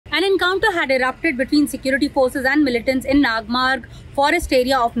encounter had erupted between security forces and militants in Nagmarg forest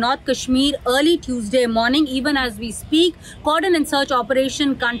area of North Kashmir early Tuesday morning. Even as we speak, cordon and search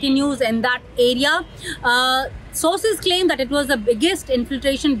operation continues in that area. Sources claim that it was the biggest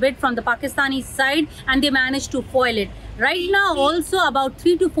infiltration bid from the Pakistani side and they managed to foil it. Right now also about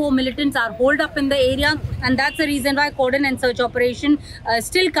 3 to 4 militants are holed up in the area, and that's the reason why cordon and search operation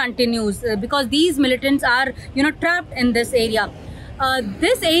still continues because these militants are trapped in this area.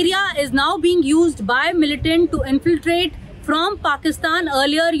 This area is now being used by militant to infiltrate from Pakistan.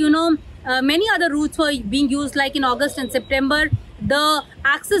 Earlier, many other routes were being used, like in August and September. The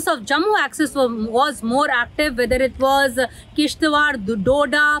axis of Jammu axis was more active, whether it was Kishtwar,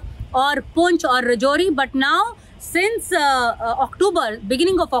 Doda or Poonch or Rajouri. But now, since October,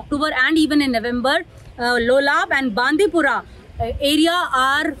 beginning of October and even in November, Lolab and Bandipora area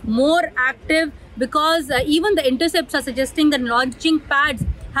are more active because even the intercepts are suggesting that launching pads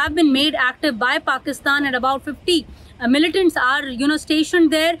have been made active by Pakistan, and about 50 militants are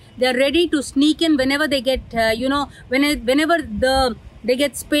stationed there. They're ready to sneak in whenever they get whenever they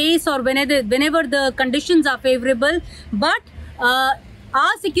get space or whenever the conditions are favorable. But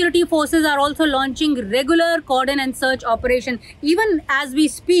our security forces are also launching regular cordon and search operation even as we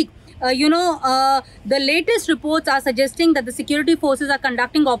speak. The latest reports are suggesting that the security forces are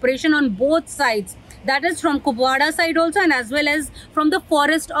conducting operation on both sides. That is from Kupwara side also, and as well as from the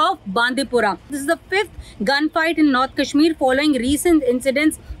forest of Bandipora. This is the 5th gunfight in North Kashmir following recent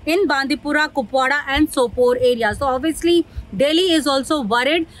incidents in Bandipora, Kupwara and Sopore area. So obviously Delhi is also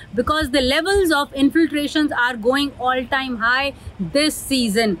worried because the levels of infiltrations are going all-time high this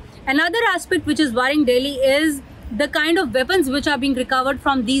season. Another aspect which is worrying Delhi is the kind of weapons which are being recovered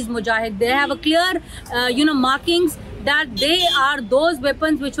from these mujahid. They have a clear markings that they are those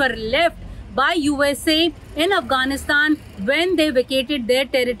weapons which were left by USA in Afghanistan when they vacated their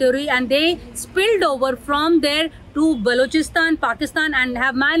territory, and they spilled over from there to Balochistan, Pakistan, and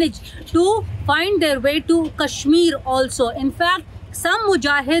have managed to find their way to Kashmir also. In fact, some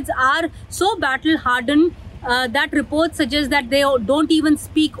mujahids are so battle hardened that reports suggest that they don't even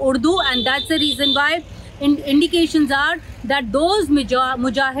speak Urdu, and that's the reason why indications are that those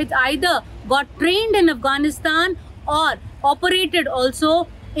mujahids either got trained in Afghanistan or operated also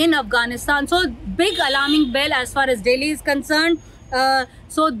in Afghanistan. So big alarming bell as far as Delhi is concerned.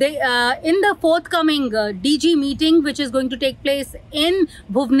 So they in the forthcoming DG meeting, which is going to take place in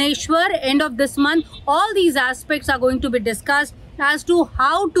Bhubaneswar end of this month, all these aspects are going to be discussed as to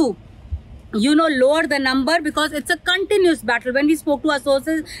how to lower the number, because it's a continuous battle. When we spoke to our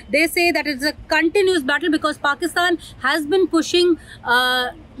sources, they say that it's a continuous battle because Pakistan has been pushing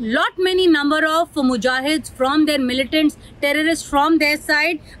many number of mujahids from their militants, terrorists from their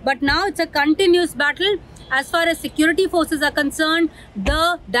side, but now it's a continuous battle. As far as security forces are concerned,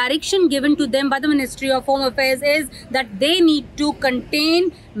 the direction given to them by the Ministry of Home Affairs is that they need to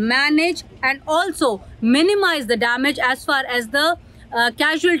contain, manage and also minimize the damage as far as the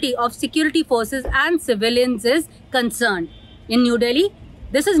casualty of security forces and civilians is concerned. In New Delhi,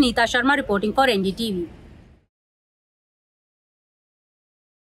 this is Neeta Sharma reporting for NDTV.